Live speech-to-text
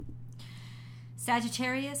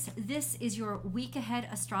Sagittarius, this is your week ahead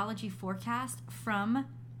astrology forecast from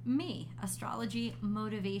me, Astrology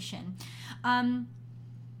Motivation.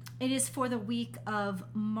 It is for the week of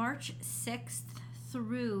March 6th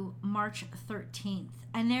through March 13th.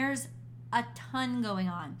 And there's a ton going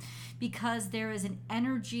on because there is an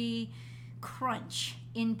energy crunch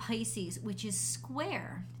in Pisces, which is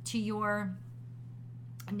square to your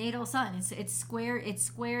natal sun. It's square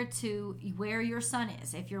to where your sun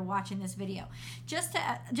is if you're watching this video. Just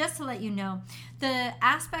to let you know, the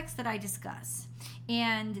aspects that I discuss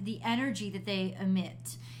and the energy that they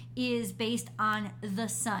emit is based on the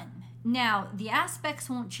sun. Now, the aspects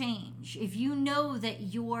won't change. If you know that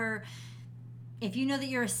your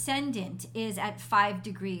ascendant is at 5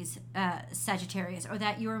 degrees Sagittarius, or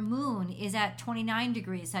that your moon is at 29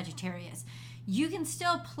 degrees Sagittarius, you can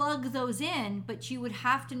still plug those in, but you would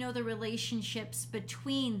have to know the relationships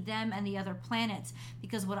between them and the other planets,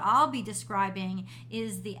 because what I'll be describing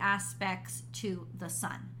is the aspects to the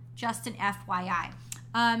sun. Just an FYI.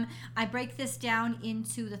 I break this down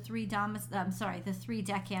into the three decans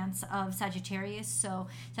of Sagittarius. So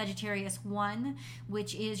Sagittarius 1,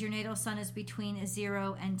 which is your natal sun, is between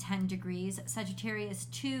 0 and 10 degrees. Sagittarius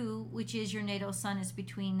 2, which is your natal sun, is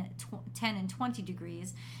between 10 and 20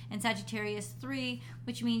 degrees. And Sagittarius 3,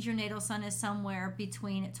 which means your natal sun is somewhere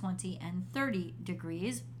between 20 and 30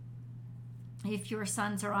 degrees. If your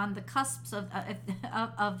suns are on the cusps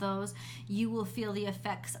of those, you will feel the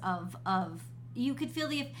effects of you could feel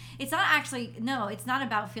it's not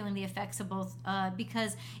about feeling the effects of both,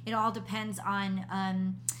 because it all depends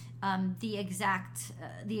on the exact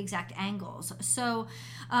angles. So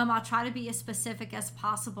I'll try to be as specific as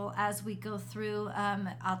possible as we go through.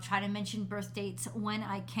 I'll try to mention birth dates when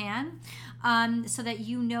I can, so that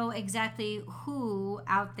you know exactly who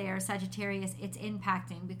out there, Sagittarius, it's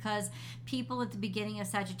impacting, because people at the beginning of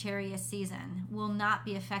Sagittarius season will not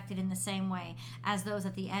be affected in the same way as those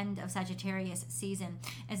at the end of Sagittarius season.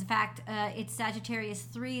 In fact, it's Sagittarius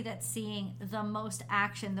 3 that's seeing the most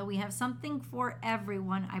action, though we have something for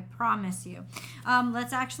everyone, I promise you.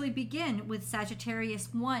 Let's actually begin with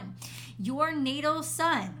Sagittarius 1. Your natal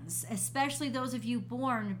suns, especially those of you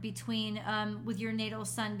born between with your natal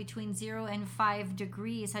sun between 0 and 5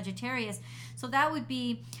 degrees Sagittarius. So that would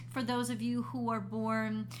be for those of you who are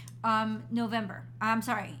born November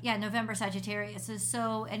Sagittarius.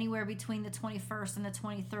 So anywhere between the 21st and the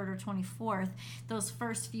 23rd or 24th, those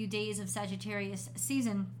first few days of Sagittarius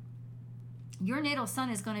season, your natal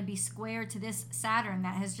sun is going to be square to this Saturn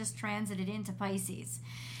that has just transited into Pisces.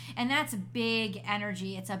 And that's big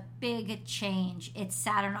energy. It's a big change. It's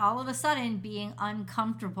Saturn all of a sudden being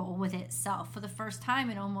uncomfortable with itself for the first time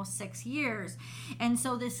in almost 6 years. And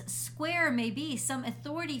so this square may be some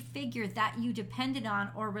authority figure that you depended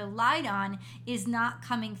on or relied on is not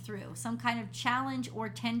coming through. Some kind of challenge or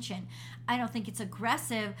tension. I don't think it's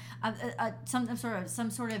aggressive, some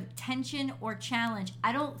sort of tension or challenge.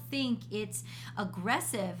 I don't think it's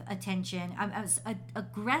aggressive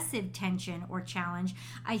aggressive tension or challenge.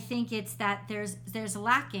 I think it's that there's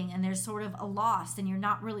lacking and there's sort of a loss, and you're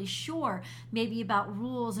not really sure maybe about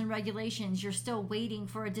rules and regulations. You're still waiting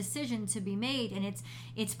for a decision to be made, and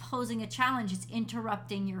it's posing a challenge. It's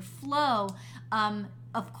interrupting your flow.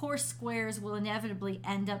 Of course, squares will inevitably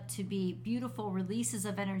end up to be beautiful releases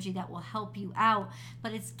of energy that will help you out,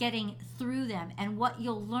 but it's getting through them. And what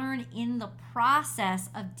you'll learn in the process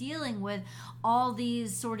of dealing with all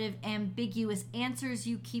these sort of ambiguous answers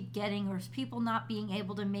you keep getting, or people not being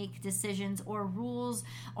able to make decisions, or rules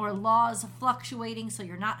or laws fluctuating, so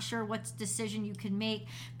you're not sure what decision you can make.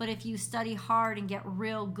 But if you study hard and get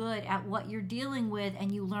real good at what you're dealing with,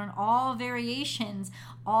 and you learn all variations,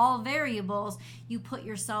 all variables, you put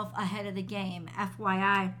yourself ahead of the game.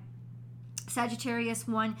 FYI. Sagittarius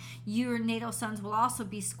 1, your natal suns will also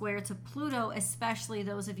be square to Pluto, especially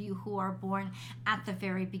those of you who are born at the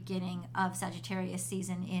very beginning of Sagittarius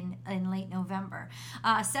season in late November.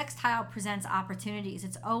 Sextile presents opportunities.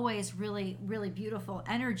 It's always really, really beautiful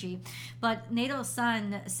energy. But natal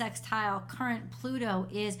sun sextile current Pluto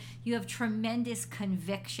is you have tremendous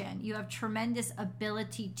conviction. You have tremendous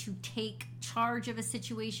ability to take charge of a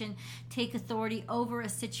situation, take authority over a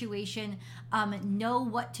situation, know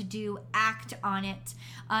what to do, act on it,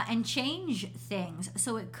 and change things.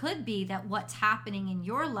 So it could be that what's happening in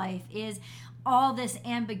your life is all this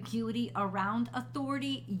ambiguity around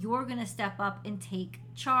authority. You're going to step up and take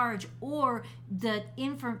charge, or the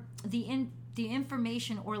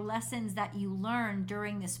information or lessons that you learn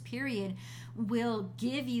during this period will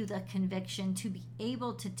give you the conviction to be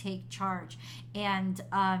able to take charge and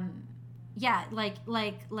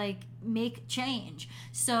make change.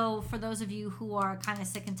 So for those of you who are kind of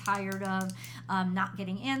sick and tired of not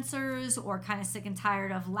getting answers, or kind of sick and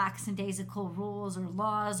tired of lackadaisical rules or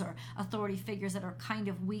laws or authority figures that are kind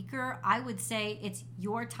of weaker, I would say it's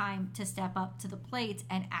your time to step up to the plate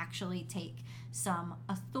and actually take some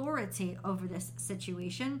authority over this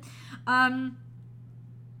situation.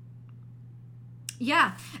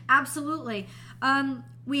 Yeah, absolutely.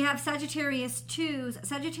 We have Sagittarius 2s.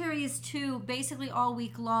 Sagittarius 2, basically all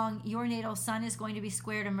week long, your natal sun is going to be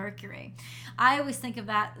square to Mercury. I always think of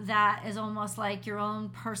that as almost like your own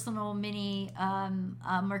personal mini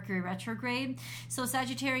Mercury retrograde. So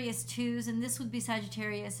Sagittarius 2s, and this would be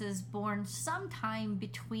Sagittarius is born sometime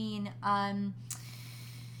between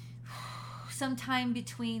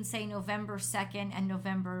say November 2nd and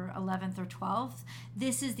November 11th or 12th.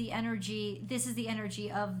 This is the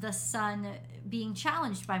energy of the sun being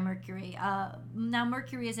challenged by Mercury. Now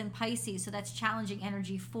Mercury is in Pisces, so that's challenging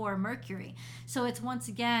energy for Mercury. So it's once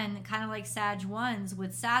again kind of like Sag 1s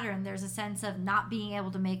with Saturn. There's a sense of not being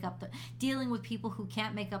able to dealing with people who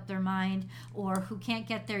can't make up their mind, or who can't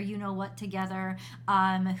get their you-know-what together,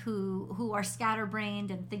 who are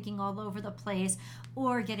scatterbrained and thinking all over the place,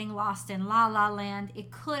 or getting lost in la la land.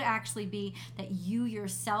 It could actually be that you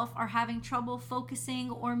yourself are having trouble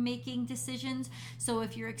focusing or making decisions. So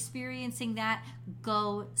if you're experiencing that,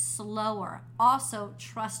 go slower. Also,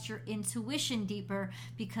 trust your intuition deeper,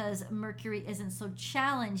 because Mercury isn't so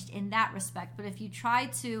challenged in that respect. But if you try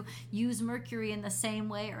to use Mercury in the same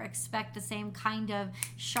way, or expect the same kind of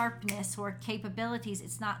sharpness or capabilities,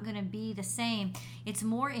 it's not going to be the same. It's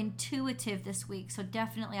more intuitive this week. So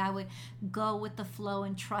definitely I would go with the flow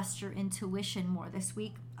and trust your intuition more this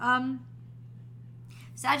week.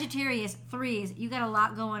 Sagittarius 3s, you got a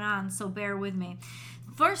lot going on, so bear with me.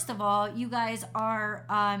 First of all, you guys are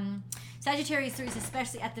Sagittarius 3s,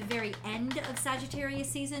 especially at the very end of Sagittarius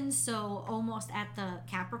season, so almost at the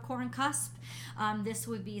Capricorn cusp. This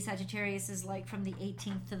would be Sagittarius is like from the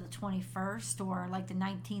 18th to the 21st, or like the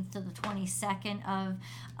 19th to the 22nd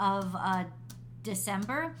of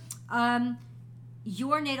December.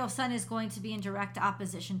 Your natal sun is going to be in direct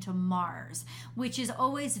opposition to Mars, which is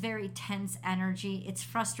always very tense energy. It's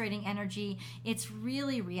frustrating energy. It's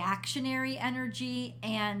really reactionary energy,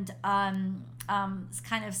 and it's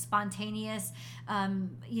kind of spontaneous,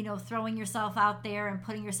 throwing yourself out there and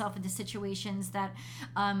putting yourself into situations that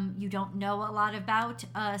you don't know a lot about.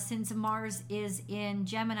 Since Mars is in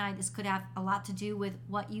Gemini, this could have a lot to do with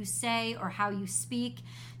what you say or how you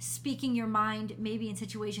speaking your mind, maybe in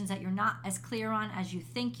situations that you're not as clear on as you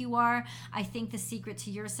think you are. I think the secret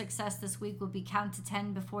to your success this week will be count to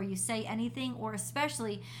 10 before you say anything, or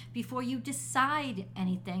especially before you decide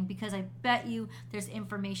anything, because I bet you there's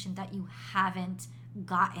information that you haven't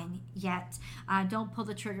gotten yet. Don't pull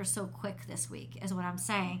the trigger so quick this week, is what I'm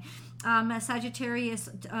saying. Sagittarius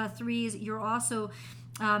 3s, you're also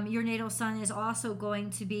your natal sun is also going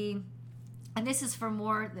to be, and this is for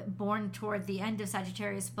more born toward the end of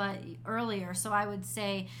Sagittarius, but earlier. So I would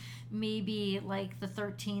say maybe like the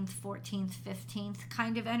 13th, 14th, 15th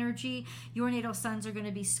kind of energy. Your natal suns are going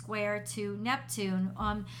to be square to Neptune.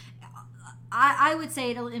 I would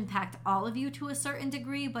say it'll impact all of you to a certain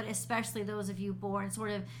degree, but especially those of you born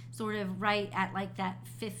sort of right at like that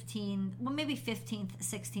 15th, well, maybe 15th,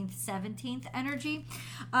 16th, 17th energy.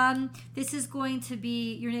 This is going to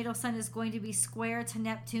be, your natal sun is going to be square to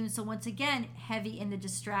Neptune. So once again, heavy in the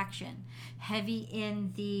distraction, heavy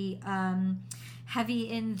in the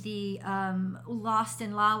lost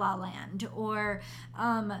in la la land, or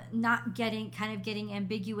not getting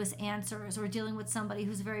ambiguous answers, or dealing with somebody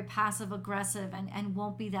who's very passive aggressive and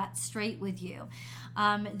won't be that straight with you.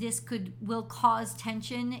 This will cause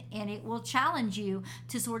tension, and it will challenge you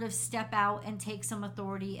to sort of step out and take some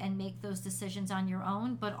authority and make those decisions on your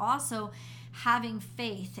own, but also having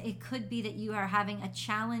faith. It could be that you are having a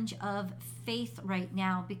challenge of faith right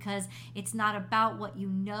now, because it's not about what you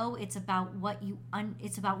know, it's about what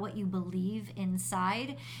you believe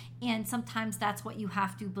inside, and sometimes that's what you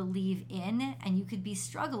have to believe in, and you could be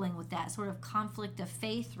struggling with that sort of conflict of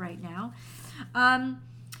faith right now.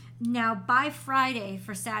 Now, by Friday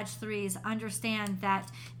for Sag 3s, understand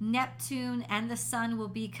that Neptune and the Sun will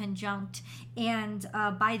be conjunct, and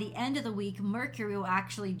by the end of the week, Mercury will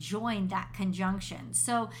actually join that conjunction.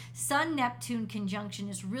 So Sun-Neptune conjunction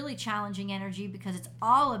is really challenging energy, because it's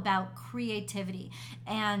all about creativity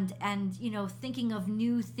and thinking of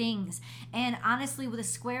new things. And honestly, with a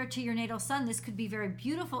square to your natal Sun, this could be very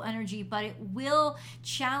beautiful energy, but it will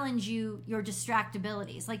challenge your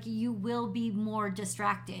distractibilities. Like, you will be more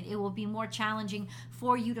distracted. It will be more challenging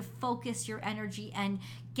for you to focus your energy and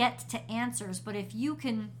get to answers. But if you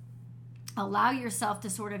can allow yourself to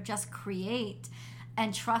sort of just create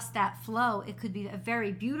and trust that flow. It could be a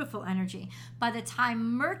very beautiful energy. By the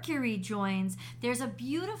time Mercury joins, there's a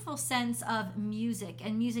beautiful sense of music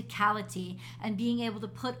and musicality and being able to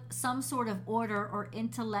put some sort of order or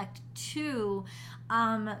intellect to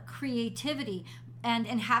creativity and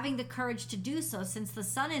having the courage to do so, since the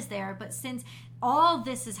sun is there. But since all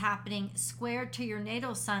this is happening squared to your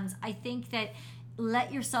natal suns, I think that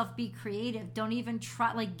let yourself be creative. Don't even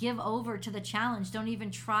try, like, give over to the challenge. Don't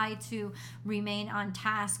even try to remain on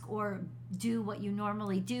task or do what you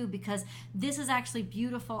normally do, because this is actually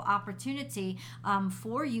beautiful opportunity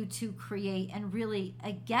for you to create and really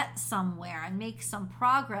get somewhere and make some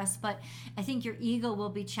progress. But I think your ego will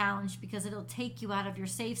be challenged because it'll take you out of your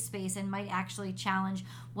safe space and might actually challenge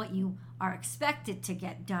what you are expected to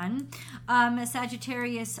get done.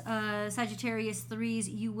 Sagittarius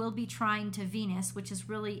 3s, you will be trying to Venus, which is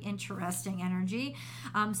really interesting energy.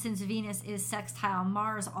 Since Venus is sextile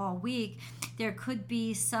Mars all week, there could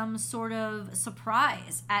be some sort of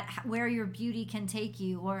surprise at where your beauty can take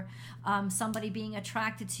you, or somebody being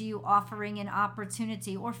attracted to you, offering an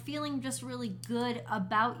opportunity, or feeling just really good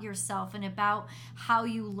about yourself and about how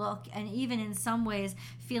you look, and even in some ways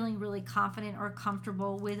feeling really confident or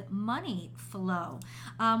comfortable with money flow,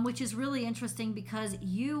 which is really interesting because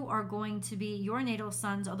you are going to be, your natal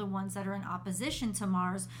suns are the ones that are in opposition to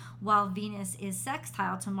Mars, while Venus is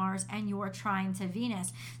sextile to Mars and you're trying to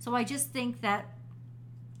Venus. So I just think that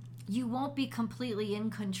you won't be completely in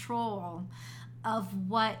control of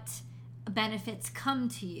what benefits come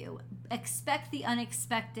to you. Expect the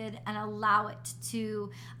unexpected and allow it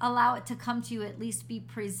to come to you, at least be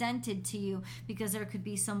presented to you, because there could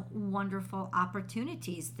be some wonderful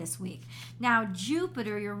opportunities this week. Now,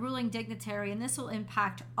 Jupiter, your ruling dignitary, and this will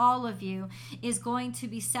impact all of you, is going to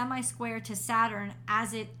be semi-square to Saturn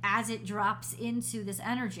as it drops into this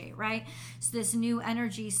energy, right? So this new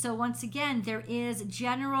energy. So once again, there is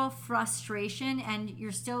general frustration, and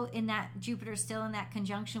you're still in that, Jupiter's still in that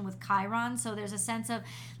conjunction with Chiron. So there's a sense of,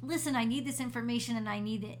 listen, I need this information and I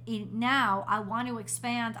need it now. I want to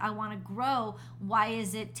expand. I want to grow. Why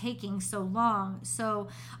is it taking so long? So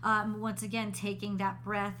once again, taking that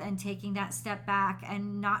breath and taking that step back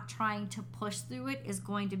and not trying to push through it is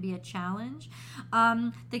going to be a challenge.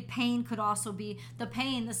 The pain could also be,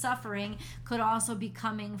 the suffering could also be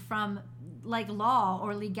coming from like law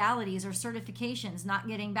or legalities or certifications not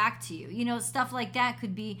getting back to you. You know, stuff like that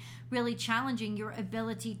could be really challenging your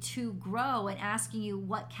ability to grow and asking you,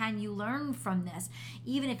 what can you learn from this?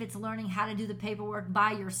 Even if it's learning how to do the paperwork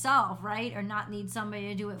by yourself, right? Or not need somebody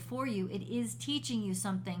to do it for you. It is teaching you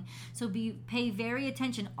something. So pay very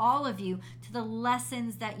attention, all of you, to the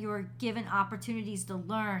lessons that you're given opportunities to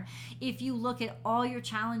learn. If you look at all your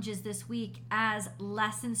challenges this week as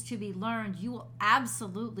lessons to be learned, you will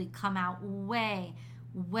absolutely come out way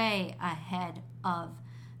ahead of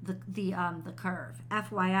the curve.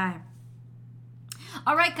 FYI.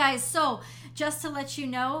 All right, guys. So just to let you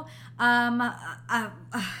know, I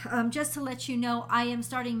am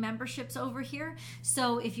starting memberships over here.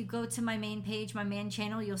 So if you go to my main page, my main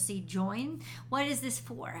channel, you'll see join. What is this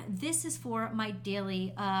for? This is for my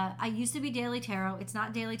daily, I used to be Daily Tarot. It's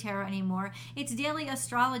not Daily Tarot anymore. It's Daily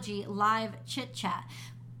Astrology live chit chat.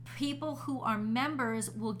 People who are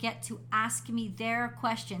members will get to ask me their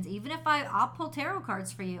questions. Even if I'll pull tarot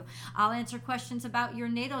cards for you. I'll answer questions about your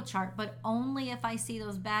natal chart, but only if I see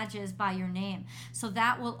those badges by your name. So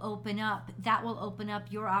that will open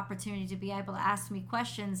up your opportunity to be able to ask me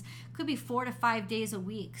questions. Could be 4 to 5 days a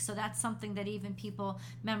week. So that's something that even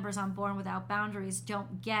members on Born Without Boundaries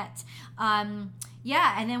don't get.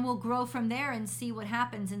 And then we'll grow from there and see what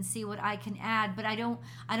happens and see what I can add. But I don't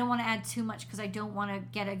want to add too much because I don't want to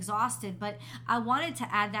get exhausted. But I wanted to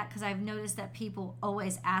add that because I've noticed that people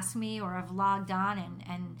always ask me or have logged on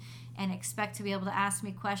and expect to be able to ask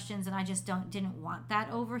me questions, and I just didn't want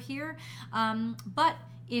that over here. But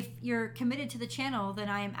if you're committed to the channel, then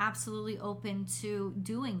I am absolutely open to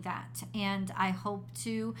doing that. And I hope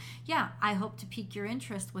to pique your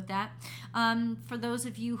interest with that. For those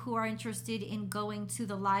of you who are interested in going to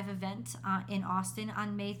the live event in Austin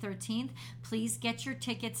on May 13th, please get your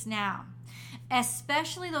tickets now.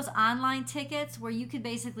 Especially those online tickets where you could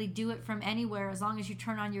basically do it from anywhere. As long as you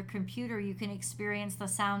turn on your computer, you can experience the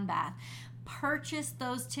sound bath. Purchase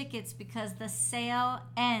those tickets because the sale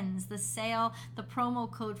ends. The promo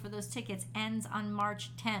code for those tickets ends on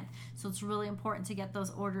March 10th. So it's really important to get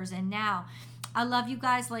those orders in now. I love you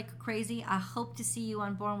guys like crazy. I hope to see you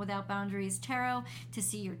on Born Without Boundaries Tarot, to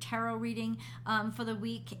see your tarot reading for the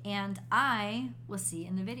week. And I will see you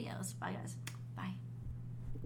in the videos. Bye, guys.